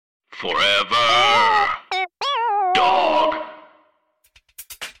Forever. Dog.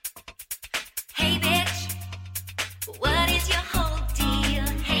 Hey bitch, what is your whole deal?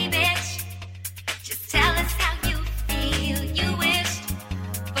 Hey bitch, just tell us how you feel. You wished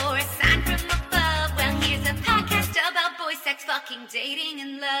for a sign from above. Well, here's a podcast about boy sex, fucking, dating,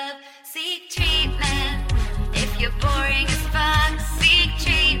 and love. Seek treatment if you're boring as fuck. Seek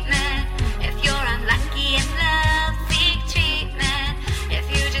treatment if you're unlucky in love. Seek treatment if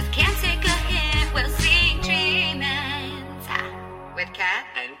you just can't take a hint. Well, seek treatment with Kat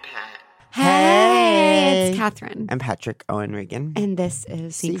and Pat. Hey, it's Catherine. I'm Patrick Owen Regan. And this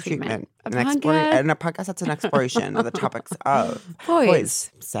is Seek Treatment. And a podcast that's an exploration of the topics of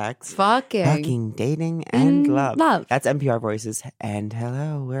boys, sex, fucking, dating, and love. love. That's NPR Voices. And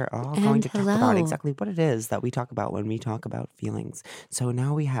hello, we're all going to talk about exactly what it is that we talk about when we talk about feelings. So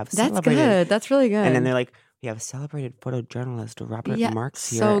now we have celebrated. That's good. That's really good. And then they're like, we have celebrated photojournalist Robert Marks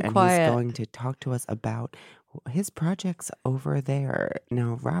here. So and quiet. he's going to talk to us about his projects over there.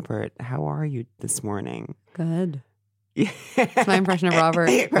 Now, Robert, how are you this morning? Good. That's my impression of Robert.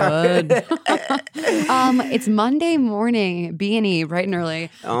 Good. It's Monday morning, B&E, bright and early.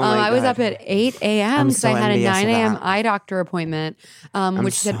 I was up at 8 a.m. because I had a 9 a.m. eye doctor appointment,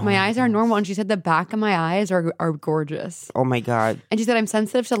 which said my eyes are normal. And she said the back of my eyes are gorgeous. Oh, my God. And she said I'm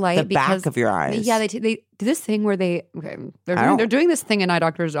sensitive to light The because back of your eyes. Yeah, they do this thing where they're doing this thing in eye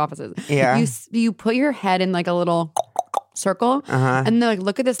doctors' offices. Yeah. You put your head in like a little circle, and they're like,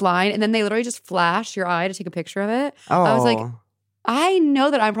 look at this line, and then they literally just flash your eye to take a picture of it. Oh. I was like, I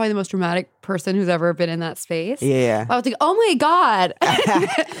know that I'm probably the most dramatic person who's ever been in that space. Yeah. I was like, oh my God.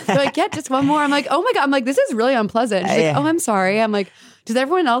 They're like, yeah, just one more. I'm like, oh my God. I'm like, this is really unpleasant. She's like, oh, I'm sorry. I'm like, does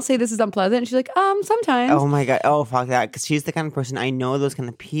everyone else say this is unpleasant? And she's like, sometimes. Oh my God. Oh, fuck that. Because she's the kind of person, I know those kind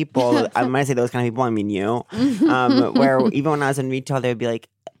of people. When I say those kind of people, I mean you. Where even when I was in retail, they would be like,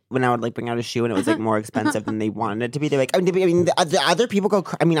 when I would like bring out a shoe and it was like more expensive than they wanted it to be, they're like, I mean, the other people go.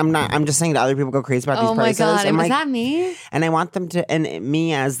 I'm just saying that other people go crazy about these prices. Oh my God, and was like, that me? And I want them to, and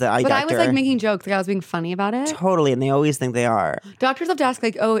me as the eye But doctor. I was like making jokes, like I was being funny about it. Totally, and they always think they are. Doctors have to ask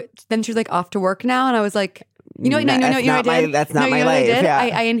like, oh, then she's like off to work now, and I was like, no, I did. That's not my what life. I did? Yeah.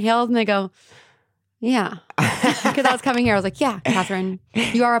 I inhaled and I go, yeah, because I was coming here. I was like, yeah, Catherine,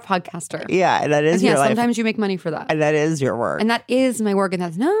 you are a podcaster. Yeah, that is your life. Sometimes you make money for that. And that is your work. And that is my work, and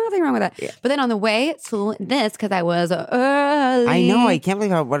there's nothing wrong with that. Yeah. But then on the way to this, because I was early. I know. I can't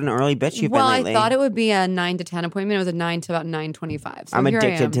believe what an early bitch you've been lately. I thought it would be a 9 to 10 appointment. It was a 9 to about 9:25. So I'm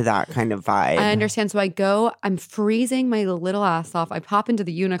addicted to that kind of vibe. I understand. So I go, I'm freezing my little ass off. I pop into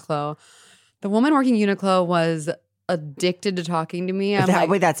the Uniqlo. The woman working Uniqlo was addicted to talking to me.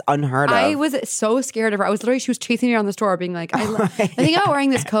 Wait, that's unheard of. I was so scared of her. She was chasing me around the store being like, I think about wearing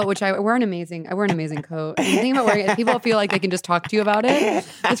this coat, which I wear an amazing coat. And the thing about wearing it, people feel like they can just talk to you about it.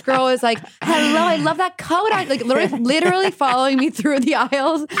 This girl was like, hello, I love that coat. I like literally following me through the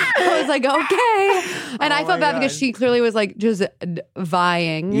aisles. I was like, okay. And I felt bad because she clearly was like just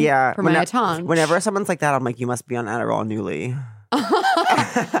vying for my attention. Whenever someone's like that, I'm like, you must be on Adderall newly.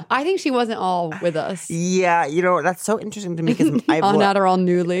 I think she wasn't all with us. Yeah, that's so interesting to me because I've on Adderall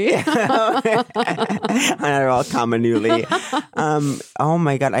newly. On Adderall, comma newly. Oh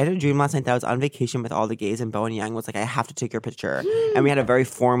my God, I had a dream last night that I was on vacation with all the gays, and Bowen Yang was like, I have to take your picture. And we had a very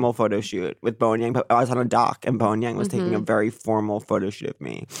formal photo shoot with Bowen Yang. But I was on a dock, and Bowen Yang was taking a very formal photo shoot of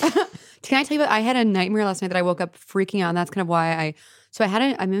me. Can I tell you what? I had a nightmare last night that I woke up freaking out, and that's kind of why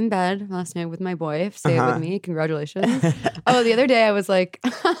I'm in bed last night with my boy. Stay with me. Congratulations. The other day I was like...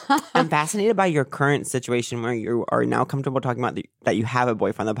 I'm fascinated by your current situation where you are now comfortable talking about that you have a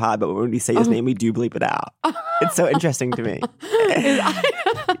boyfriend on the pod, but when we say his name, we do bleep it out. It's so interesting to me.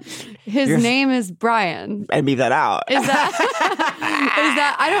 His name is Brian. And leave that out. Is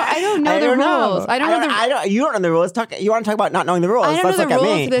that I don't know the rules. You don't know the rules. You want to talk about not knowing the rules. I don't know the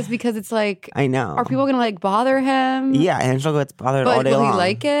rules for this because it's like, I know. Are people going to like bother him? Yeah, Angela gets bothered all day long. Will he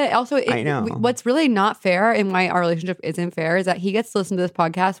like it? Also, I know. What's really not fair and why our relationship isn't fair is that he gets to listen to this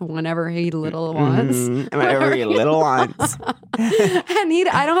podcast whenever he little wants. Whenever he little wants. And he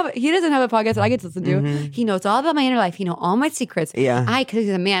doesn't have a podcast that I get to listen to. He knows all about my inner life. He knows all my secrets. Yeah. Because he's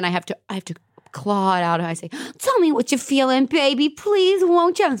a man, I have to claw it out. And I say, tell me what you're feeling, baby. Please,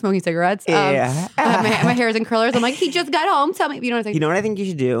 won't you? I'm smoking cigarettes. Yeah. My hair is in curlers. I'm like, he just got home. Tell me. You know what I'm saying? You know what I think you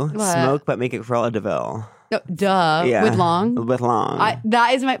should do? What? Smoke, but make it Cruella de Vil. No, duh. Yeah. With long? With long.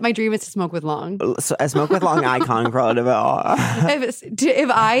 That is my dream is to smoke with long. So, a smoke with long icon, Cruella de Vil. If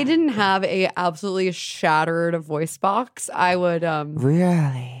I didn't have a absolutely shattered voice box, I would...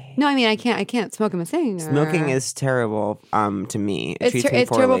 Really? No, I mean, I can't smoke and sing. Smoking is terrible to me. It's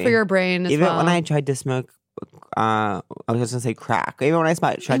terrible for your brain as Even well. when I tried to smoke I was just gonna say crack. Even when I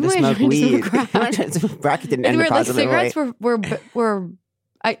tried to Even when I smoke tried to weed, smoke crack. when I tried to smoke crack, it didn't It's end weird. Like positively. cigarettes were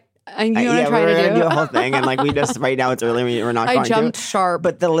you know what yeah, I'm trying we're to gonna do? do a whole thing, and like we just right now it's early. We're not. I going jumped to. sharp.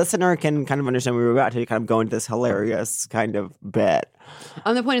 But the listener can kind of understand we were about to kind of go into this hilarious kind of bit.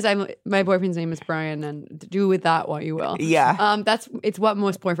 The point is, my boyfriend's name is Brian, and do with that what you will. Yeah. It's what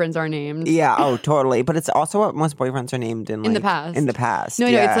most boyfriends are named. Yeah. Oh, totally. But it's also what most boyfriends are named in the like, past. In the past. No,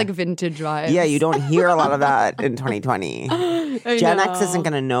 yeah. it's like vintage vibes. Yeah, you don't hear a lot of that in 2020. I Gen know. X isn't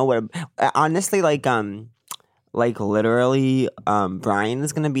gonna know what. Honestly, literally, Brian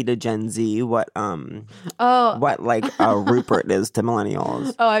is gonna be to Gen Z what Rupert is to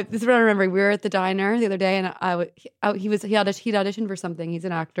millennials. Oh, this is what I'm remembering. We were at the diner the other day, and he'd auditioned for something. He's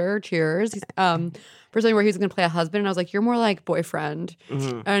an actor. Cheers. He's, for something where he was going to play a husband, and I was like, "You're more like boyfriend."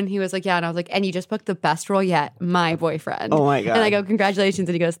 Mm-hmm. And he was like, "Yeah." And I was like, "And you just booked the best role yet, my boyfriend." Oh my God. And I go, "Congratulations!"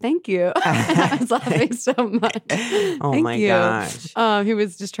 And he goes, "Thank you." And I was laughing so much. Oh Thank my you. gosh. He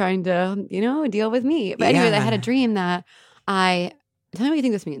was just trying to, deal with me. But anyways, I had a dream that tell me what you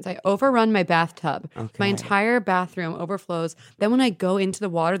think this means. I overrun my bathtub. My Okay. entire bathroom overflows. Then when I go into the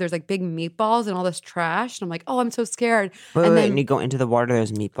water, there's like big meatballs and all this trash. And I'm like, oh, I'm so scared. Wait, and wait, then and you go into the water,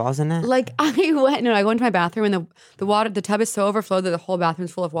 there's meatballs in it? like I go into my bathroom and the tub is so overflowed that the whole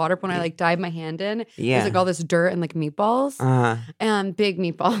bathroom's full of water. But when I like dive my hand in, Yeah. there's like all this dirt and like meatballs and big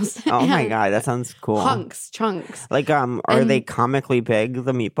meatballs. Oh my and God, that sounds cool. chunks. Like, are they comically big,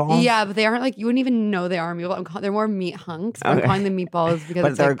 the meatballs? Yeah, but they aren't like, you wouldn't even know they are meatballs. They're more meat hunks. But Okay. I'm calling them meatballs because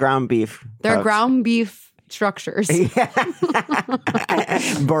But it's they're like, ground beef. they're cups. ground beef structures.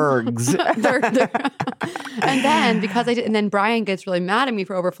 Bergs. And then and then Brian gets really mad at me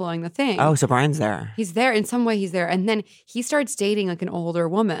for overflowing the thing. Oh, so Brian's there. He's there in some way. He's there, and then he starts dating like an older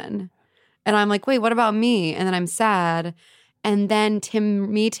woman, and I'm like, wait, what about me? And then I'm sad. And then Tim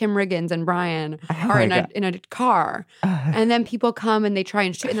Riggins, and Brian are my in God. in a car, and then people come and they try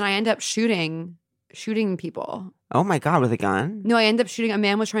and shoot, and then I end up shooting people. Oh my God, with a gun? No, I end up shooting. A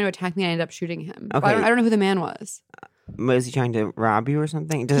man was trying to attack me, and I ended up shooting him. But Okay. I don't know who the man was. Was he trying to rob you or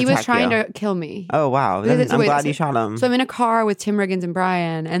something? He was trying to kill me. Oh, wow. Because Then it's- I'm wait, glad so- you shot him. So I'm in a car with Tim Riggins and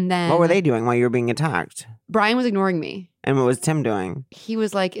Brian, and then What were they doing while you were being attacked? Brian was ignoring me. And what was Tim doing? He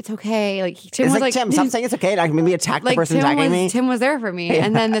was like, "It's okay." Like Tim It's was like, Tim, stop saying it's okay. I can maybe attack the person Tim attacking me. Tim was there for me,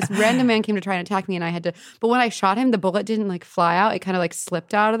 and then this random man came to try and attack me, and I had to. But when I shot him, the bullet didn't like fly out; it kind of like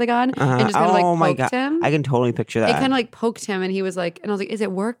slipped out of the gun and just kind of like Oh my poked God. him. I can totally picture that. It kind of like poked him, and he was like, and I was like, "Is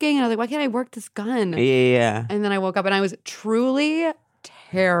it working?" And I was like, "Why can't I work this gun?" Yeah. And then I woke up, and I was truly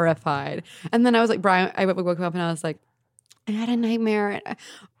terrified. And then I was like, Brian, I woke up, and I was like, I had a nightmare.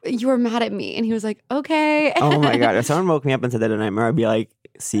 You were mad at me, and he was like, "Okay." Oh my God. If someone woke me up and said that a nightmare, I'd be like,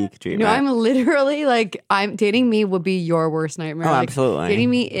 seek, dream. No, it. I'm literally like, dating me would be your worst nightmare. Oh, Like, absolutely. Dating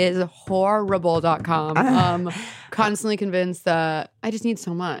me is horrible.com. Constantly convinced that I just need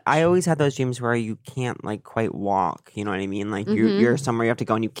so much. I always had those dreams where you can't like quite walk. You know what I mean? Like you're somewhere you have to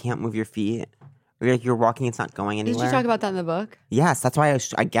go and you can't move your feet. Or you're walking, it's not going Did anywhere. you talk about that in the book? Yes, that's why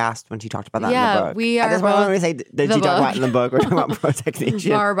I gasped when she talked about that in Yeah, the book. we are That's why when both we say, did the she talk about book. it in the book? We're talking about Prozac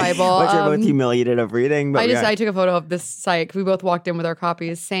Nation. Our Bible. Which we're both humiliated of reading. But I took a photo of this site. We both walked in with our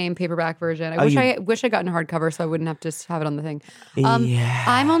copies, same paperback version. I wish I got in hardcover so I wouldn't have to just have it on the thing. Yeah.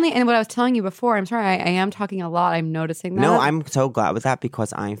 I'm only, and what I was telling you before, I'm sorry, I am talking a lot. I'm noticing that. No, I'm so glad with that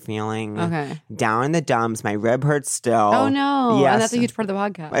because I'm feeling Okay. down in the dumps. My rib hurts still. Oh no. Yes. And that's a huge part of the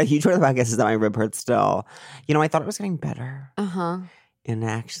podcast. A huge part of the podcast is that my rib hurts still. You know, I thought it was getting better. Uh-huh. And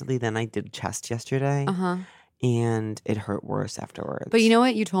actually, then I did chest yesterday. Uh-huh. And it hurt worse afterwards. But you know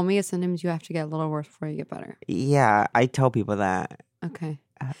what you told me is sometimes you have to get a little worse before you get better. Yeah, I tell people that. Okay.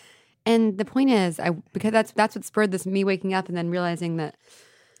 And the point is, because that's what spurred this, me waking up and then realizing that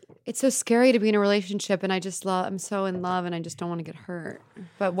it's so scary to be in a relationship, and I'm so in love, and I just don't want to get hurt.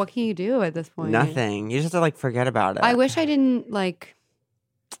 But what can you do at this point? Nothing. You just have to like forget about it. I wish I didn't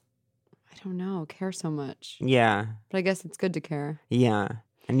I don't know, care so much. Yeah, But I guess it's good to care. yeah.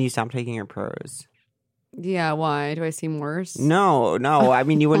 And you stopped taking your pros. Yeah, why? Do I seem worse? No. I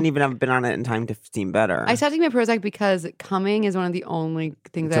mean, you wouldn't even have been on it in time to seem better. I stopped taking my Prozac because coming is one of the only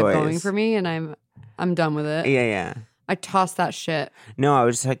things I have going Joys. for me, and I'm done with it. Yeah. I tossed that shit. No, I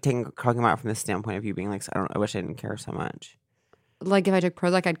was just like talking about it from the standpoint of you being like, I wish I didn't care so much. Like if I took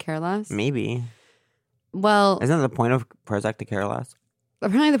Prozac, I'd care less. Maybe. Well, Isn't that the point of Prozac to care less?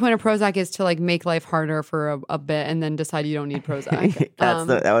 apparently the point of Prozac is to like make life harder for a bit and then decide you don't need Prozac.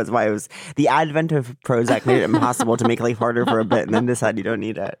 That was why it was the advent of Prozac made it impossible to make life harder for a bit and then decide you don't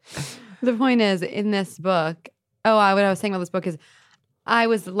need it. The point is, in this book, what I was saying about this book is I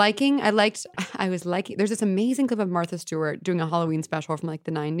was liking, there's this amazing clip of Martha Stewart doing a Halloween special from like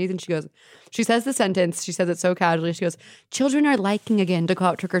the 90s. And she says the sentence, she says it so casually. She goes, children are liking again to go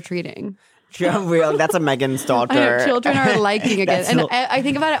out trick-or-treating. Real. That's a Megan Stalker. I know, children are liking again. That's And I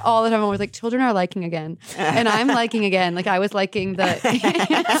think about it all the time. I was like, children are liking again. And I'm liking again. Like I was liking the,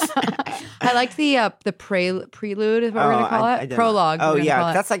 I liked the prelude is what we're going to call it. Prologue. Oh we're gonna yeah. call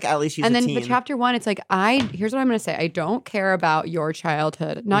it. That's like, at least she's And a then teen. the chapter 1, it's like, here's what I'm going to say. I don't care about your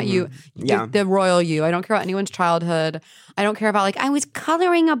childhood. Not you. Yeah. The royal you. I don't care about anyone's childhood. I don't care about like, I was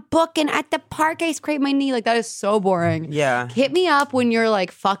coloring a book and at the park I scraped my knee. Like that is so boring. Yeah. Hit me up when you're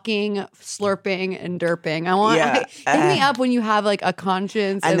like fucking slurping and derping. I want hit me up when you have like a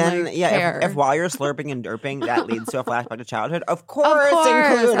conscience and then like yeah, care. if while you're slurping and derping, that leads to a flashback to childhood. Of course, course,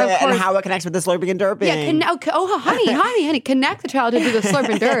 include of it course. and how it connects with the slurping and derping. honey, connect the childhood to the slurp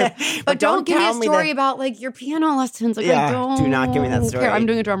and derp. But don't give me a tell me story that- about like your piano lessons. Like, Yeah, I don't do not give me that story. care. I'm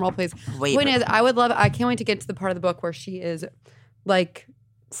doing a drum roll, please. Wait, Point but- is, I can't wait to get to the part of the book where she is like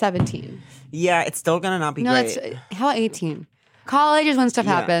 17. Yeah, it's still gonna not be No, great. that's how 18. College is when stuff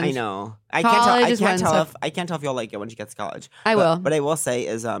Yeah, happens. I know. College is when stuff- I can't tell if you'll like it when she gets to college. I will. But I will say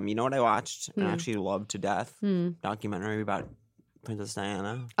is, you know what I watched and I actually loved to death? Documentary about Princess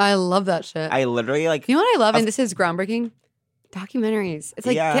Diana. I love that shit. I literally like. You know what I love, and this is groundbreaking? Documentaries. It's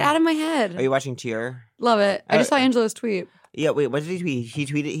like, Yeah. get out of my head. Are you watching Cheer? Love it. I just saw Angela's tweet. Yeah. Wait. What did he tweet? He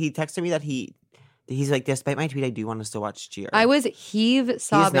tweeted. He texted me that he's like, despite my tweet, I do want to still watch Cheer. I was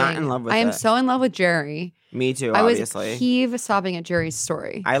sobbing. not in love with I am it. so in love with Jerry. Me too. I Obviously. was sobbing at Jerry's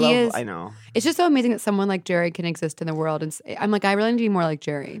story. I know. It's just so amazing that someone like Jerry can exist in the world. And I'm like, I really need to be more like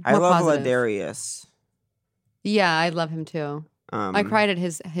Jerry. I More love positive. Ladarius. Yeah, I love him too. I cried at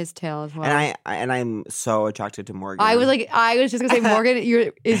his tale as well. And I'm so attracted to Morgan. I was just gonna say Morgan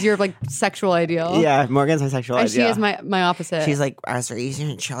is your like sexual ideal. Yeah, Morgan's my sexual And idea. she is my opposite. She's like, I was raised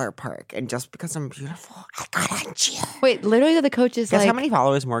in Trailer Park, and just because I'm beautiful, I got on Cheer. Wait, literally the coach is Guess like how many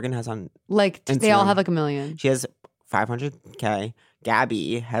followers Morgan has on? like they all Instagram? have like 1 million. She has 500K.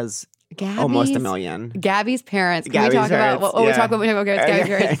 Gabby has Gabby's, almost 1 million. Gabby's parents. Can Gabby's we talk about parents, what we yeah. talk about? Gabby's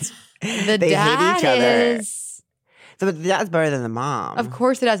parents. The They hate dad each other. is. So the dad's better than the mom. Of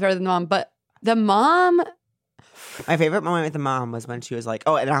course, it has better than the mom, but the mom. My favorite moment with the mom was when she was like,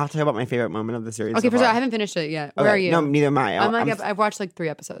 "Oh," and I'll have to talk about my favorite moment of the series. Okay, so first of all, far. I haven't finished it yet. Where Okay, are you? No, neither am I. I've watched like 3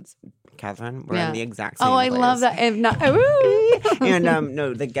 episodes. Catherine, we're Yeah. in the exact same Oh, I place. love that. If not, ooh. And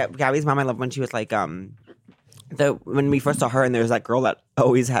no, Gabby's mom, I love when she was like, when we first saw her, and there's that girl that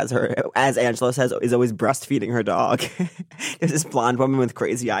always has her, as Angela says, is always breastfeeding her dog. There's this blonde woman with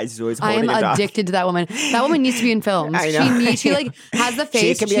crazy eyes who's always I holding am a dog. addicted to that woman. That woman needs to be in films. I know. She like has the face.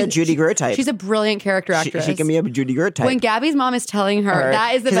 She can be a Judy Greer type. She's a brilliant character actress. She can be a Judy Greer type. When Gabby's mom is telling her,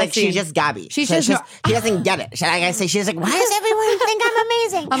 that is the she's best like, scene. she's just Gabby. She's So just- she doesn't get it. Like I say, she's like, why does everyone think I'm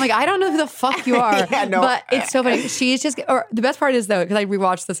amazing? I'm like, I don't know who the fuck you are. Yeah, no. But it's so funny. She's just, or the best part is though, because I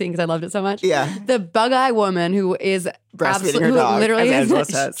rewatched the scene because I loved it so much. Yeah. The bug-eye woman who is Breastfeeding her who dog, literally as Angela is,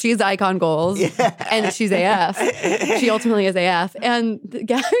 says. she's icon goals. And she's AF. She ultimately is AF. And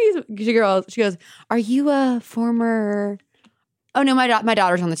Gabby's, she goes, are you a former, oh no, my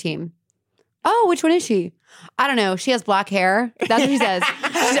daughter's on the team. Oh, which one is she? I don't know. She has black hair. That's what she says.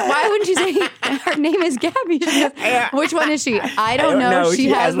 She said, why wouldn't she say her name is Gabby? She goes, which one is she? I don't know. She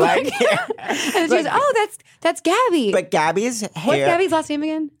has black hair. And she goes, oh, that's Gabby. But Gabby's hair. What's Gabby's last name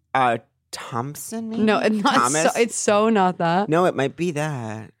again? Thompson? Maybe? No, it's not. Thomas? It's so not that. No, it might be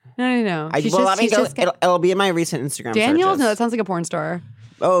that. No. She's Let me she's go. just It'll be in my recent Instagram Daniels? searches. No, that sounds like a porn star.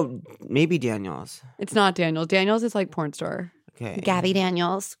 Oh, maybe Daniels. It's not Daniels. Daniels is like porn star. Okay. Gabby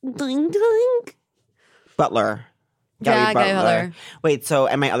Daniels. Ding, ding. Butler. Yeah, Gabby Butler. Wait, so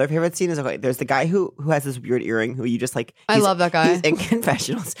and my other favorite scene is okay. There's the guy who has this weird earring who you just like. I love that guy. He's in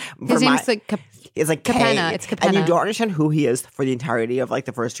confessionals. His name's like It's like Capenna. K, It's and Capenna. you don't understand who he is for the entirety of like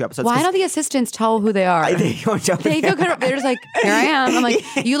the first 2 episodes. why 'cause don't the assistants tell who they are? they don't know They go kind of, they're just like, here I am. I'm like,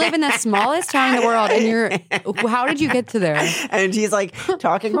 you live in the smallest town in the world, and how did you get to there? And he's like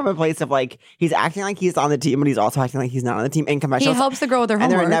talking from a place of like he's acting like he's on the team, but he's also acting like he's not on the team in He confessionals. helps the girl with her and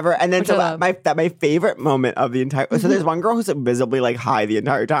homework. they're never. And then which I so love. my favorite moment of the entire. So there's one girl who's visibly like high the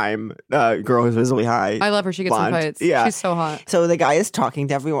entire time. Girl who's visibly high. I love her. She gets blonde. in fights. Yeah, She's so hot. So the guy is talking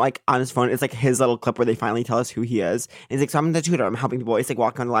to everyone like on his phone. It's like his little clip where they finally tell us who he is. And he's like, so I'm the tutor. I'm helping people. He's like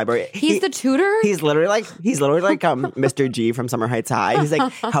walking on the library. He's the tutor? He's literally like Mr. G from Summer Heights High. He's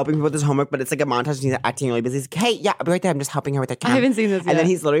like helping people with his homework, but it's like a montage. And he's acting really busy. He's like, hey, yeah, I'll be right there. I'm just helping her with her camp. haven't seen this And yet. then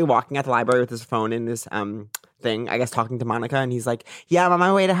he's literally walking at the library with his phone in this thing, I guess, talking to Monica, and he's like, "Yeah, I'm on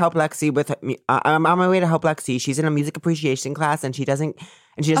my way to help Lexi with me. I'm on my way to help Lexi. She's in a music appreciation class, and she doesn't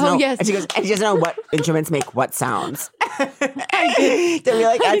Oh, know. yes. And she goes, and she doesn't know what instruments make what sounds." To be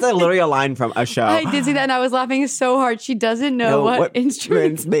like, that's literally a line from a show. I did see that and I was laughing so hard. She doesn't know what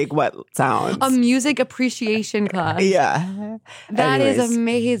instruments make what sounds. A music appreciation class. Yeah. That is Anyways.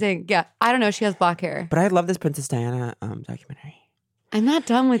 amazing. Yeah. I don't know. She has black hair. But I love this Princess Diana documentary. I'm not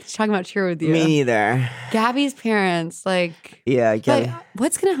done with talking about Cheer with you. Me neither. Gabby's parents, like, Yeah, like,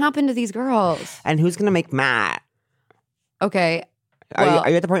 what's going to happen to these girls? And who's gonna make Matt? Okay. Are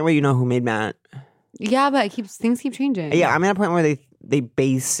you at the point where you know who made Matt? Yeah, but things keep changing. Yeah, I'm at a point where they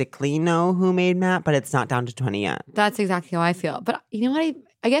basically know who made Matt, but it's not down to 20 yet. That's exactly how I feel. But you know what?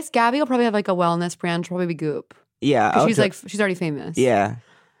 I guess Gabby will probably have like a wellness brand. She'll probably be Goop. Yeah. 'Cause she's already famous. Yeah.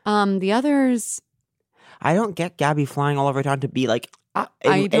 The others, I don't get Gabby flying all over town to be like I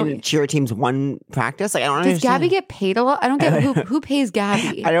in don't. cheer team's one practice. Like I don't Does understand. Gabby get paid a lot? I don't get who pays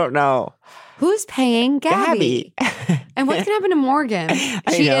Gabby. I don't know. Who's paying Gabby? And what's gonna happen to Morgan?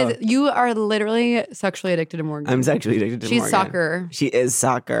 know. You are literally sexually addicted to Morgan. I'm sexually addicted to She's Morgan. soccer. She is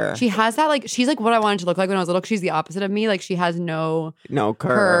soccer. She has that she's like what I wanted to look like when I was little. 'Cause she's the opposite of me. Like she has no no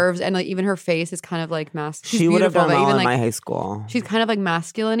curves, and like even her face is kind of like masculine. She would have done but well even in like my high school. she's kind of like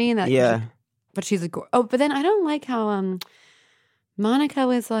masculine in that. Yeah. But she's like but then I don't like how Monica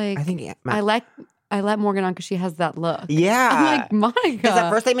was like. I think I let Morgan on because she has that look. Yeah. I'm like Monica. Because at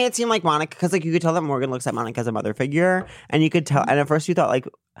first they made it seem like Monica, because like you could tell that Morgan looks at Monica as a mother figure, and you could tell. And at first you thought like,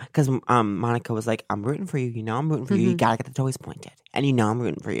 because Monica was like, "I'm rooting for you. You know, I'm rooting for you. You gotta get the toys pointed, and you know I'm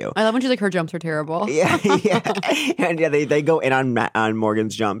rooting for you." I love when she's like her jumps are terrible. Yeah, and yeah, they go in on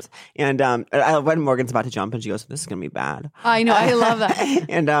Morgan's jumps, and I love when Morgan's about to jump, and she goes, "This is gonna be bad." I know. I love that.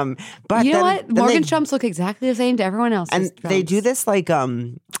 And but You know then- what? then Morgan's they, jumps look exactly the same to everyone else's. and they do jumps.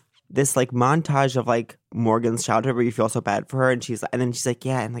 this montage of like Morgan's childhood where you feel so bad for her, and then she's like,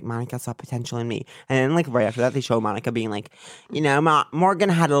 yeah, and like Monica saw potential in me, and then like right after that they show Monica being like, you know, Morgan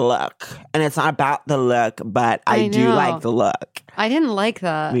had a look, and it's not about the look, but I do know. like the look. I didn't like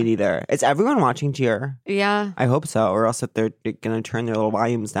that. Me neither. Is everyone watching Cheer? Yeah. I hope so, or else if they're gonna turn their little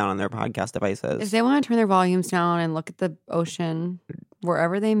volumes down on their podcast devices If they want to turn their volumes down and look at the ocean,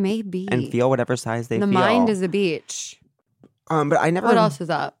 wherever they may be, and feel whatever size they the feel. mind is the beach. But I never. What else is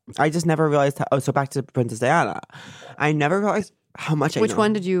up? I just never realized. So back to Princess Diana. I never realized how much I Which know.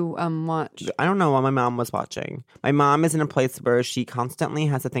 one did you watch? I don't know what my mom was watching. My mom is in a place where she constantly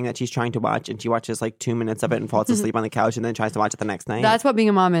has a thing that she's trying to watch, and she watches like 2 minutes of it and falls asleep on the couch, and then tries to watch it the next night. That's what being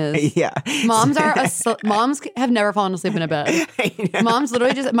a mom is. yeah. Moms moms have never fallen asleep in a bed. Moms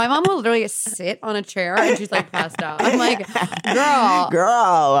literally my mom will literally sit on a chair and she's like passed out. I'm like,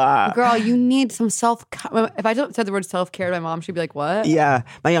 girl, you need some if I said the word self-care to my mom, she'd be like, what? Yeah.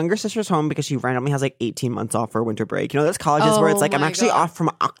 My younger sister's home because she randomly has like 18 months off for winter break. You know, those colleges where it's like, I'm my actually God. off from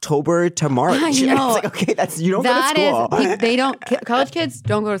October to March. I And know. it's like, okay, you don't That go to school. is, they don't, college kids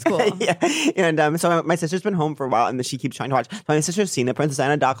don't go to school. Yeah. And so my sister's been home for a while, and she keeps trying to watch. So my sister's seen the Princess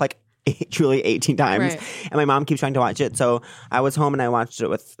Diana doc like truly 18 times, Right. and my mom keeps trying to watch it. So I was home and I watched it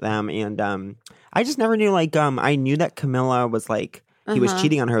with them, and I just never knew I knew that Camilla was like he was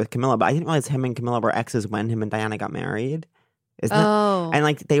cheating on her with Camilla, but I didn't realize him and Camilla were exes when him and Diana got married. Isn't it? Oh. And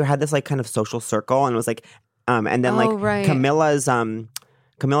like they had this like kind of social circle, and it was like and then right. Camilla's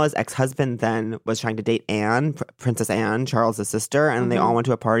ex-husband then was trying to date Anne, Princess Anne, Charles' sister, and they all went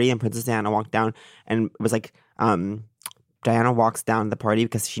to a party, and Princess Diana walked down and was like, Diana walks down the party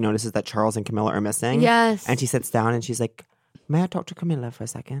because she notices that Charles and Camilla are missing. Yes. And she sits down and she's like, may I talk to Camilla for a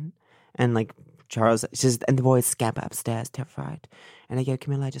second? And like Charles, and the boys scamper upstairs, terrified. And I go,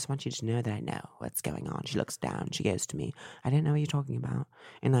 Camilla, I just want you to know that I know what's going on. She looks down. She goes to me, I don't know what you're talking about.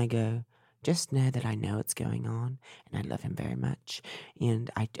 And I go, just know that I know what's going on, and I love him very much.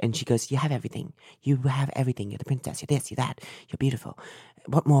 And she goes, you have everything. You have everything. You're the princess. You're this. You're that. You're beautiful.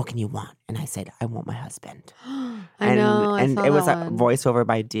 What more can you want? And I said, I want my husband. I know. And I saw it was that a one. voiceover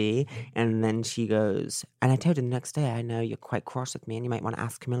by Dee. And then she goes, and I told her the next day, I know you're quite cross with me, and you might want to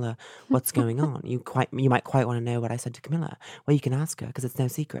ask Camilla what's going on. You might quite want to know what I said to Camilla. Well, you can ask her because it's no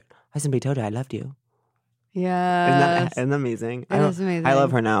secret. I simply told her I loved you. Yeah. Isn't that amazing? It is amazing. I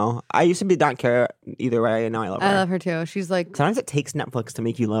love her now. I used to not care either way, and now I love her. I love her too. She's like, Sometimes it takes Netflix to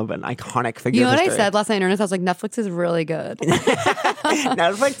make you love an iconic figure. you know of what I history. said last night in earnest? I was like, Netflix is really good.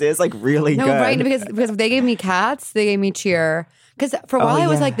 Netflix is like really No, good. right? Because they gave me Cats, they gave me Cheer. Because for a while I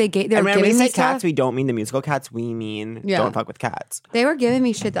was like, they were and when we giving say me cats, stuff. we don't mean the musical Cats. We mean Yeah. don't fuck with cats. They were giving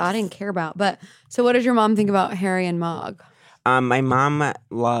me shit that I didn't care about. But so, what does your mom think about Harry and Mog? My mom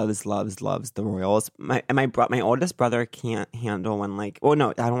loves the royals. My oldest brother can't handle when like. Well, no,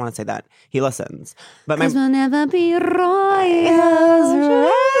 I don't want to say that. He listens, but my Because we'll never be royals.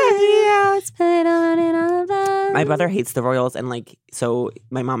 Royals, put on in our blood. My brother hates the royals, and like, so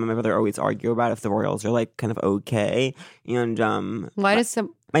my mom and my brother always argue about if the royals are like kind of okay. And Why does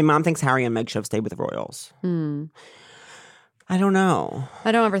some? my mom thinks Harry and Meg should have stayed with the royals. I don't know.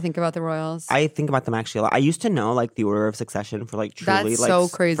 I don't ever think about the royals. I think about them actually a lot. I used to know like the order of succession for like truly That's like so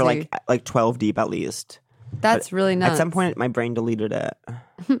crazy. for like 12 deep at least. That's really nuts. At some point, my brain deleted it,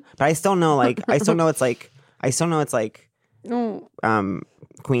 but I still know like it's like No.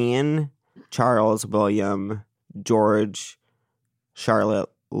 Queen, Charles, William, George, Charlotte,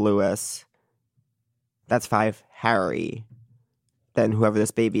 Louis. That's 5. Harry. Then whoever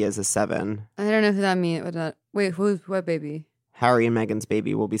this baby is 7. I don't know who that means. Wait, what baby? Harry and Meghan's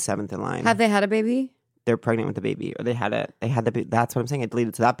baby will be 7th in line. Have they had a baby? They're pregnant with the baby, or they had it. They had the. That's what I'm saying. I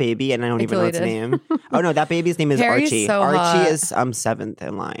deleted so that baby, and I don't even know its deleted. name. Oh no, that baby's name is Harry's Archie. so Archie hot. is 7th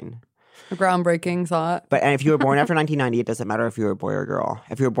in line. A groundbreaking thought. But and if you were born after 1990, it doesn't matter if you were a boy or a girl.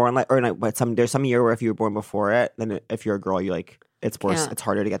 If you were born there's some year where if you were born before it, then if you're a girl, you like it's worse. Yeah. It's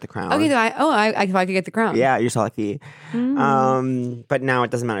harder to get the crown. Okay, so if I could get the crown. Yeah, you're so lucky. But now it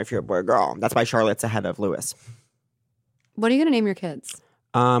doesn't matter if you're a boy or girl. That's why Charlotte's ahead of Louis. What are you gonna name your kids?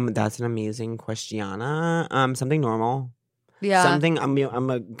 That's an amazing question. Something normal. Yeah. Something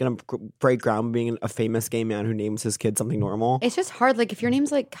gonna break ground being a famous gay man who names his kid something normal. It's just hard. Like if your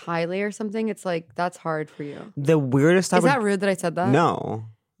name's like Kylie or something, it's like that's hard for you. The weirdest I Is would that rude that I said that? no.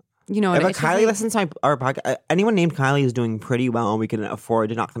 You know, If a it's just Kylie like- listens to our podcast, anyone named Kylie is doing pretty well, and we can afford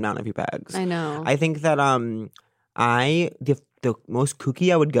to knock them down a few pegs. I know. I think that the most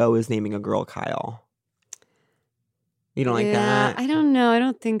kooky I would go is naming a girl Kyle. You don't like that? I don't know. I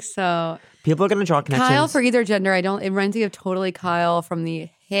don't think so. People are gonna draw connections. Kyle for either gender. I don't. It reminds me of Totally Kyle from the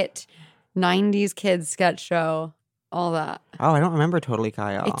hit '90s kids sketch show. All that. Oh, I don't remember Totally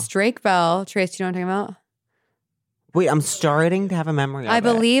Kyle. It's Drake Bell. Trace, do you know what I'm talking about? Wait, I'm starting to have a memory. Of I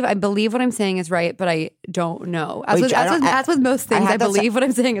it. believe what I'm saying is right, but I don't know. As, Wait, with, I as, don't- with, as with most things, have I to say- believe what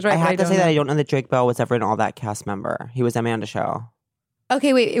I'm saying is right. I but have to don't say know. that I don't know that Drake Bell was ever an All That cast member. He was Amanda Show.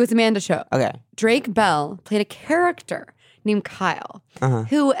 Okay, wait. It was Amanda Show. Okay. Drake Bell played a character named Kyle,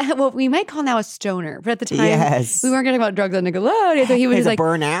 who what we might call now a stoner, but at the time Yes. we weren't going to talk about drugs on Nickelodeon, so he was He's just a like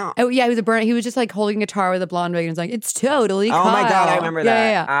burnout. Oh yeah, he was a burn. He was just like holding a guitar with a blonde wig and was like, "It's totally Oh Kyle." my god, I remember that. Yeah,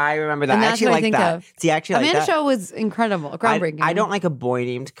 yeah, yeah. I remember that. And I that's actually what I like think that. of. See, I actually like Amanda that. Show was incredible, groundbreaking. I don't like a boy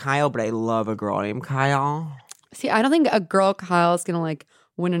named Kyle, but I love a girl named Kyle. see. I don't think a girl Kyle is gonna like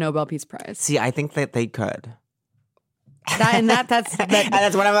win a Nobel Peace Prize. See, I think that they could. That's And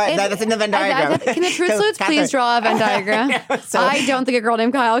that's one of my, that's in the Venn diagram. Can the Truth So, Salutes Catherine- please draw a Venn diagram? So- I don't think a girl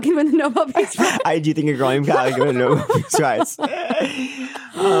named Kyle can win the Nobel Peace Prize. I do think a girl named Kyle could know twice.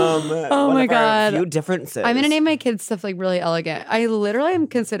 Oh my God. A few differences. I'm gonna name my kids stuff like really elegant. I literally am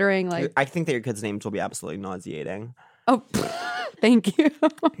considering like, I think that your kids' names will be absolutely nauseating. oh, thank you,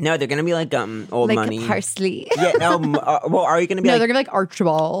 No, they're gonna be like old like money. parsley. Yeah, no. Well, are you gonna be No, like? they're gonna be like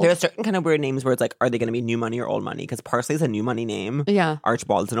Archibald. There are certain kind of weird names where it's like, are they gonna be new money or old money? Because parsley is a new money name. Yeah.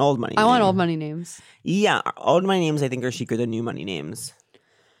 Archibald's an old money. I want name. old money names. Yeah, old money names I think are chicer than new money names.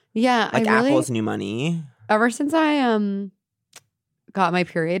 Yeah, Like I really. Apple's new money. Ever since I got my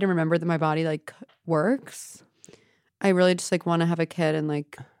period and remembered that my body like works, I really just like want to have a kid and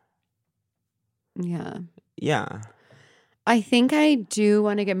like, yeah. Yeah. I think I do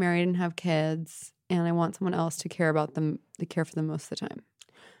want to get married and have kids, and I want someone else to care about them, to care for them most of the time.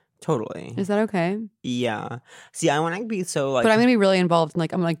 Totally. Is that okay? Yeah. See, I want to be so like. But I'm gonna be really involved and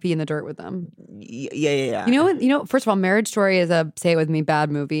like I'm gonna like be in the dirt with them. Yeah. You know what? You know, first of all, Marriage Story is a say it with me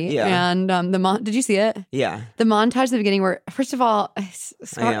bad movie. Yeah. And did you see it? Yeah. The montage at the beginning where first of all,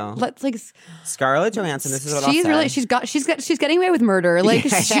 I know. let's like Scarlett Johansson. This is what she's I'll really say. she's getting away with murder. Like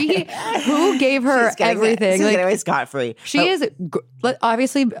who gave her She's getting everything? She's Like getting away scot free. she is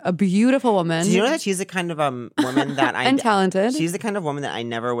obviously a beautiful woman. Do you know that she's the kind of woman that I and talented. She's the kind of woman that I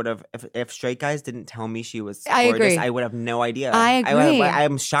never would have if straight guys didn't tell me she was I gorgeous, agree. I would have no idea. I agree.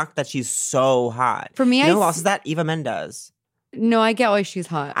 I'm shocked that she's so hot. For me, you I know who s- else is that? Eva Mendes. No, I get why she's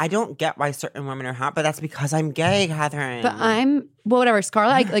hot. I don't get why certain women are hot, but that's because I'm gay, Catherine. But whatever.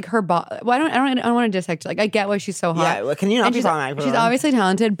 Scarlett, like her body. Well, I don't want to dissect. Like I get why she's so hot. yeah, well, can you not And be problematic? she's obviously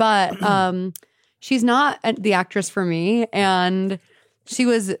talented, but she's not the actress for me. And she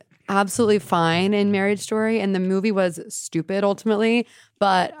was absolutely fine in Marriage Story, and the movie was stupid ultimately.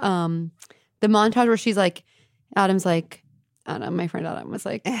 But the montage where she's like, Adam's like, my friend Adam was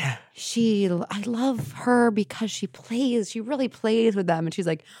like, I love her because she really plays with them, and she's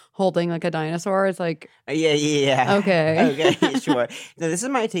like holding like a dinosaur. It's like, Yeah. okay. Okay, sure. No, this is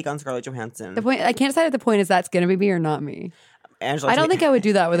my take on Scarlett Johansson. The point I can't decide if the point is that's gonna be me or not me. Angela I don't tweeted- think I would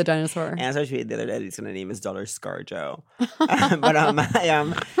do that with a dinosaur. Angela tweeted the other day that he's going to name his daughter ScarJo. But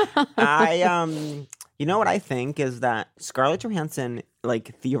You know what I think is that Scarlett Johansson,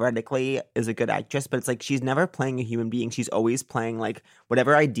 like, theoretically is a good actress, but it's like she's never playing a human being. She's always playing, like,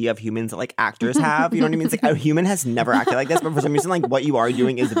 whatever idea of humans that, like, actors have. You know what I mean? It's like a human has never acted like this, but for some reason, like, what you are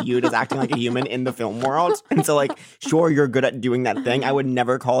doing is viewed as acting like a human in the film world. And so, like, sure, you're good at doing that thing. I would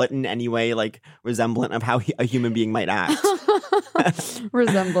never call it in any way, like, resemblant of how a human being might act.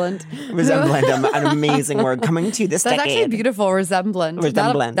 Resemblant. Resemblant, an amazing word coming to this That's decade. actually beautiful. Resemblant.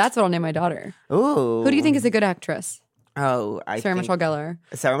 Resemblant. That's what I'll name my daughter. Ooh. Who do you think is a good actress? Oh, Sarah Michelle Gellar.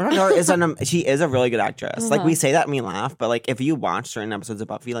 Sarah Michelle Gellar is she is a really good actress. Like, Uh-huh. we say that and we laugh, but like if you watch certain episodes of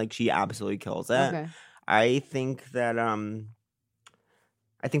Buffy, like she absolutely kills it. Okay. I think that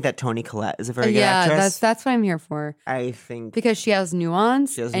Toni Collette is a very good actress. that's what I'm here for. I think Because she has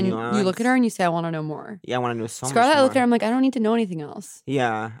nuance. She has and nuance. you look at her and you say, I want to know more. I want to know so Scarlett, much I more. look at her, I'm like, I don't need to know anything else.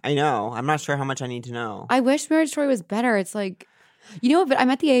 Yeah, I know. I'm not sure how much I need to know. I wish Marriage Story was better. It's like, but I'm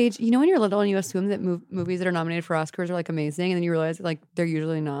at the age, when you're little and you assume that movies that are nominated for Oscars are like amazing, and then you realize like they're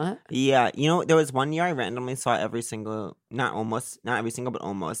usually not. Yeah, there was one year I randomly saw not every single, but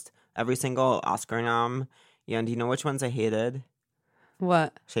almost every single Oscar nom. Yeah, and do you know which ones I hated?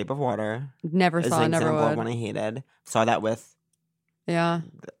 What? Shape of Water. Never Is saw, an never example of would. one I hated. Saw that with Yeah.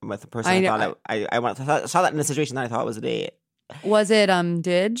 a person I I, know- thought I saw that in a situation that I thought was a date. Was it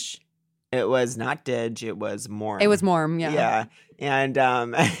Didge? It was not Didge. It was Morm. It was Morm, yeah. Yeah, and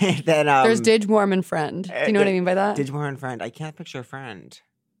then There's Didge, Morm, and Friend. Do you know what I mean by that? Didge, Morm, and Friend. I can't picture a friend.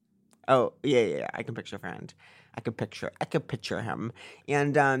 Oh yeah. I can picture a friend. I could picture him.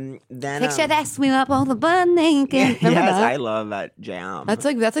 And then Picture that swing up all the butt naked. Yes, Remember that? I love that jam. That's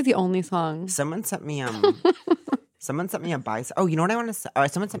like the only song. Someone sent me a Oh, you know what I want to say?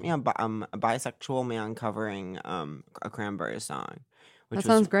 Someone sent me a bisexual man covering a Cranberry song. That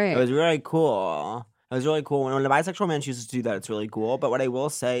sounds great. It was really cool. It was really cool. When a bisexual man chooses to do that, it's really cool. But what I will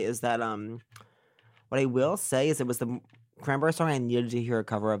say is that it was the Cranberry song I needed to hear a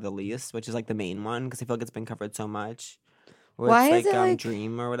cover of the least, which is like the main one because I feel like it's been covered so much. Where Why it's is it like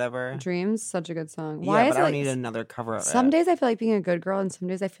Dream or whatever? Dreams, such a good song. Yeah, Why but is I it don't like need another cover of some it. days I feel like being a good girl, and some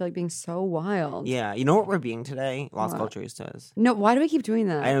days I feel like being so wild. Yeah, you know what we're being today? Lost What? Culturistas. No, why do we keep doing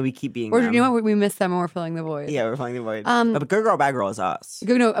that? I know we keep being Or them. you know what? We miss them and we're filling the void. Yeah, we're filling the void. Um, but good girl, bad girl is us.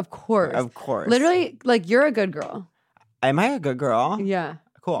 No, of course. Of course. Literally, like you're a good girl. Am I a good girl? Yeah.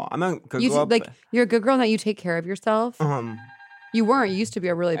 Cool. I'm a good You girl. like you're a good girl in that you take care of yourself. You weren't. You used to be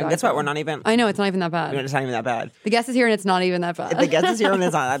a really bad. and guess what? girl. We're not even. I know it's not even that bad. It's not even that bad. The guest is here and it's not even that bad. The guest is here and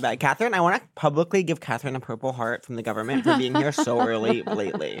it's not that bad. Catherine, I want to publicly give Catherine a Purple Heart from the government for being here so early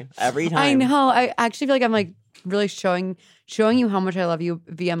lately. Every time. I know. I actually feel like I'm like really showing you how much I love you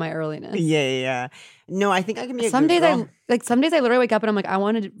via my earliness. Yeah. No, I think I can be a Some good days girl. some days I literally wake up and I'm like, I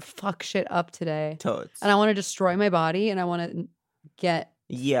want to fuck shit up today. Totes. And I want to destroy my body and I want to get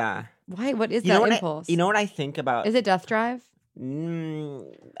Yeah. why? What is You know that what impulse? you know what I think about? Is it Death Drive?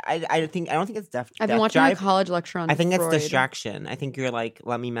 I don't think it's I've Death been watching a Drive. college lecture on I think it's Freud. distraction. I think you're like,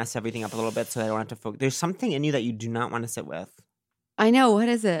 let me mess everything up a little bit so I don't have to focus. There's something in you that you do not want to sit with. I know. What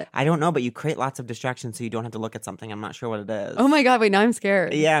is it? I don't know, but you create lots of distractions so you don't have to look at something. I'm not sure what it is. Oh my god! Wait, now I'm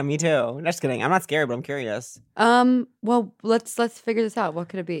scared. Yeah, me too. Just kidding. I'm not scared, but I'm curious. Well, let's figure this out. What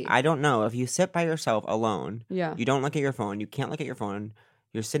could it be? I don't know. If you sit by yourself alone, Yeah. you don't look at your phone. You can't look at your phone.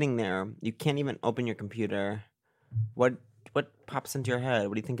 You're sitting there. You can't even open your computer. What pops into your head?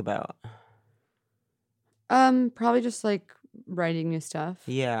 What do you think about? Probably just like writing new stuff.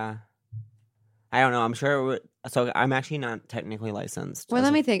 Yeah. I don't know. I'm sure. So I'm actually not technically licensed. Well, as let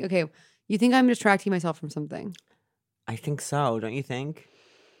a- me think. Okay, you think I'm distracting myself from something? I think so. Don't you think?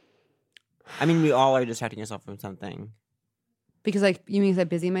 I mean, we all are distracting yourself from something. Because like you mean I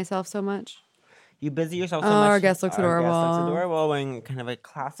busy myself so much? You busy yourself so Oh, much. our guest looks Our guest looks adorable. adorable. Wearing kind of a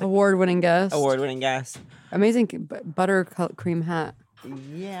classic Award-winning guest. award-winning guest. Amazing buttercream hat.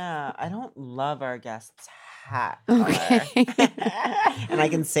 Yeah, I don't love our guest's hat. Okay. color. And I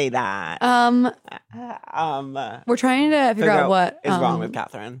can say that. We're trying to figure out what is wrong with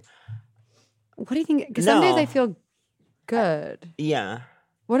Catherine. What do you think? Because some days No. I feel good. Yeah.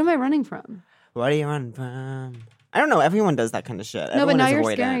 What am I running from? What do you run from? I don't know. Everyone does that kind of shit. No, but Everyone now is you're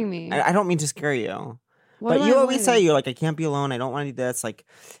avoidant. scaring me. I don't mean to scare you. What But am you I always say, avoiding? you're like, I can't be alone. I don't want to do this. Like,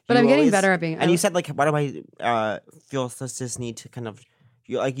 But you I'm getting always- better at being. And you said, like, why do I feel this need to kind of,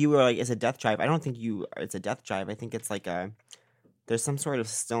 you were like, it's a death drive. I don't think it's a death drive. I think it's like there's some sort of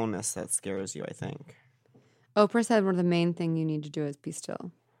stillness that scares you, I think. Oprah said one of the main thing you need to do is be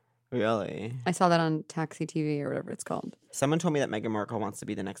still. Really? I saw that on Taxi TV or whatever it's called. Someone told me that Meghan Markle wants to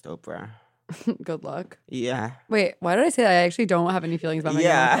be the next Oprah. Good luck. Yeah. Wait, why did I say that? I actually don't have any feelings about Meghan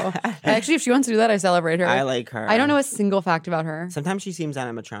Yeah. Markle. Actually, if she wants to do that, I celebrate her. I like her. I don't know a single fact about her. Sometimes she seems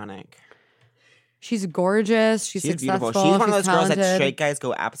animatronic. She's gorgeous. She's successful. beautiful. She's one of those girls that talented. straight guys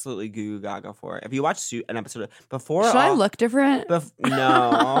go absolutely goo gaga for. If you watch an episode before, Should I look different?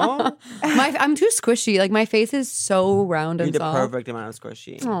 No, I'm too squishy. Like my face is so round you're and the soft. perfect amount of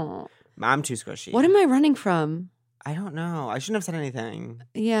squishy. Aw. I'm too squishy. What am I running from? I don't know. I shouldn't have said anything.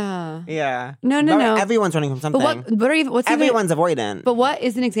 Yeah. Yeah. No. Everyone's running from But something. what's even, Everyone's avoidant. But what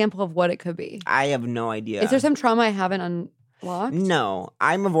is an example of what it could be? I have no idea. Is there some trauma I haven't unlocked? No,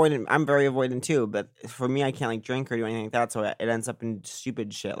 I'm avoidant. I'm very avoidant too. But for me, I can't like drink or do anything like that. So it ends up in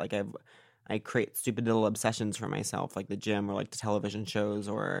stupid shit. Like I create stupid little obsessions for myself, like the gym or like the television shows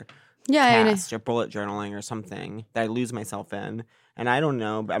or Yeah. cast or bullet journaling or something that I lose myself in. And I don't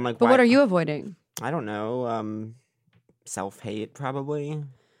know. But I'm like, But why? what are you avoiding? I don't know. Self-hate probably.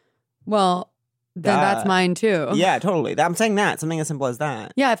 Well, then that's mine too. Yeah, totally. I'm saying that something as simple as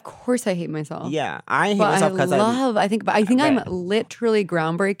that. Yeah, of course I hate myself. Yeah, I hate But myself because I think I'm Right. literally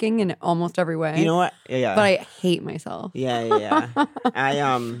groundbreaking in almost every way. You know what? Yeah. But I hate myself. Yeah.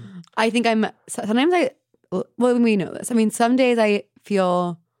 I think sometimes we know this. I mean, some days I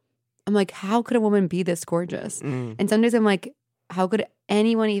feel, I'm like, how could a woman be this gorgeous? Mm. And some days I'm like, how could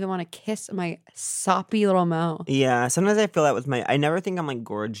anyone even want to kiss my soppy little mouth? Yeah, sometimes I feel that with I never think I'm like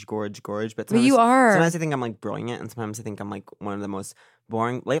gorge, but But you are. Sometimes I think I'm like brilliant, and sometimes I think I'm like one of the most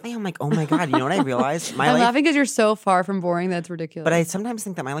boring. Lately, I'm like, oh my god, you know what I realized? I'm laughing because you're so far from boring that's ridiculous. But I sometimes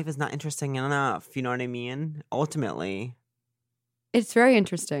think that my life is not interesting enough. You know what I mean? Ultimately, it's very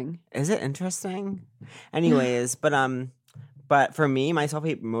interesting. is it interesting? Anyways, but for me, my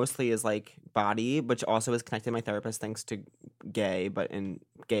self-hate mostly is like body, which also is connected. My therapist thinks to gay, but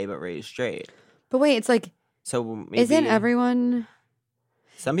raised straight. But wait, it's like, So maybe, isn't everyone?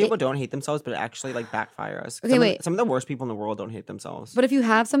 Some people don't hate themselves, but it actually like backfires. Okay, wait. Some of the worst people in the world don't hate themselves. But if you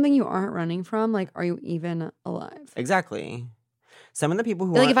have something you aren't running from, like, are you even alive? Exactly. Some of the people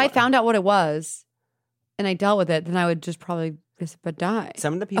who Like, if I aren't- found out what it was, and I dealt with it, then I would just probably just die.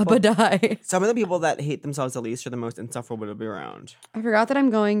 some of the people die. some of the people that hate themselves the least are the most insufferable to be around. I forgot that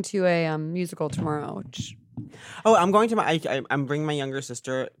I'm going to a musical tomorrow. Which Oh, I'm going to I'm bringing my younger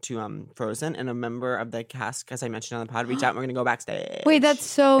sister to Frozen, and a member of the cast, as I mentioned on the pod, reach out and we're gonna go backstage. wait, that's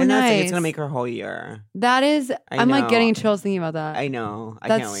so and that's, like, nice. it's gonna make her whole year. That is, I'm like know. getting chills thinking about that. I know. I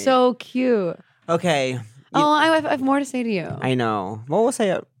can't That's wait. so cute. Okay. I have more to say to you. I know. Well, we'll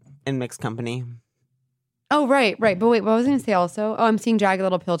say it in mixed company. Oh, right. But wait, what was I going to say also? Oh, I'm seeing Jagged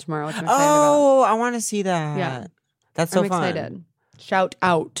Little Pill tomorrow, which I'm excited about. Oh, I want to see that. Yeah. That's so I'm fun. excited. Shout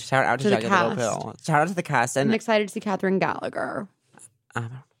out. Shout out to the Jagged Little cast. Pill. Shout out to the cast. I'm And excited to see Catherine Gallagher.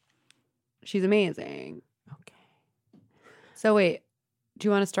 She's amazing. okay. So wait, do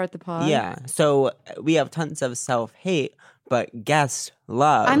you want to start the pod? Yeah. So we have tons of self-hate, but guess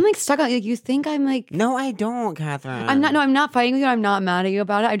love. I'm like stuck on, like, you think I'm like, No, I don't, Catherine. I'm not fighting with you. I'm not mad at you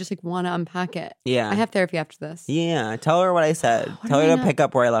about it. I just like want to unpack it. Yeah. I have therapy after this. Yeah. Tell her what I said. What Tell do her I to not- pick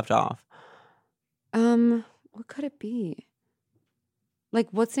up where I left off. What could it be? Like,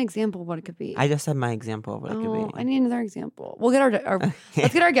 what's an example of what it could be? I just said my example of what it could Oh, be. I need another example. We'll get our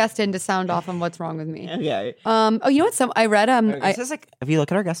let's get our guest in to sound off on what's wrong with me. Okay. Oh, you know what? I read It's just like if you look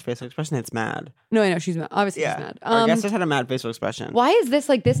at our guest facial expression, it's mad. no, I know she's mad. Obviously Yeah. she's mad. Our guest just had a mad facial expression. Why is this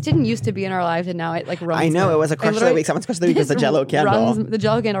like this didn't used to be in our lives and now it like runs? I know my- it was a crush of the literally- week. Someone's crush of the week was the Jello candle. The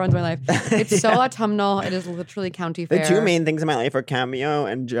Jello candle runs my life. It's so autumnal. It is literally county The fair. two main things in my life are Cameo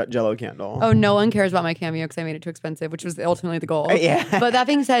and Jello candle. Oh, no one cares about my Cameo because I made it too expensive, which was ultimately the goal. Yeah. But that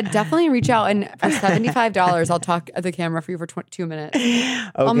being said, definitely reach out and for $75, I'll talk at the camera for you for 2 minutes.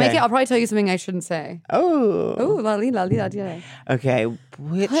 I'll make it. I'll probably tell you something I shouldn't say. Oh. Oh, la li la li la di. Okay.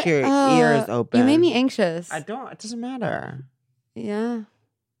 Put your ears open. You made me anxious. I don't. It doesn't matter. Yeah.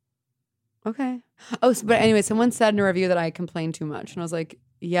 Okay. Oh, but anyway, someone said in a review that I complain too much, and I was like,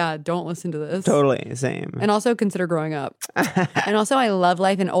 yeah, don't listen to this. Totally. Same. And also consider growing up. And also, I love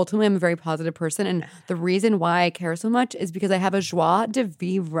life, and ultimately, I'm a very positive person. And the reason why I care so much is because I have a joie de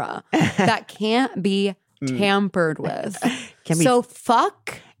vivre that can't be tampered with. Can't be- So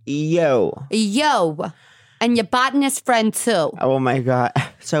fuck Yo. and your botanist friend too. Oh my God.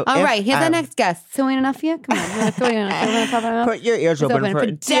 So All if, right, here's our next guest. So ain't enough for you? Come on. You wanna talk about Put your ears It's open, open for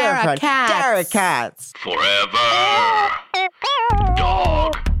for Dara Katz. Dara Katz. Forever.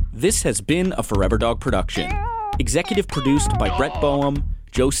 Dog. This has been a Forever Dog production. Executive produced by Brett Boehm,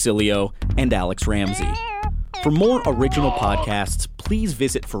 Joe Cilio, and Alex Ramsey. For more original podcasts, please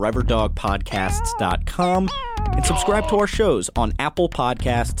visit foreverdogpodcasts.com and subscribe to our shows on Apple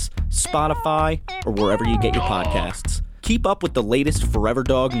Podcasts, Spotify, or wherever you get your podcasts. Keep up with the latest Forever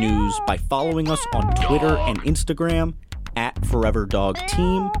Dog news by following us on Twitter and Instagram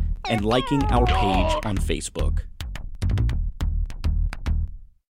 @ForeverDogTeam and liking our page on Facebook.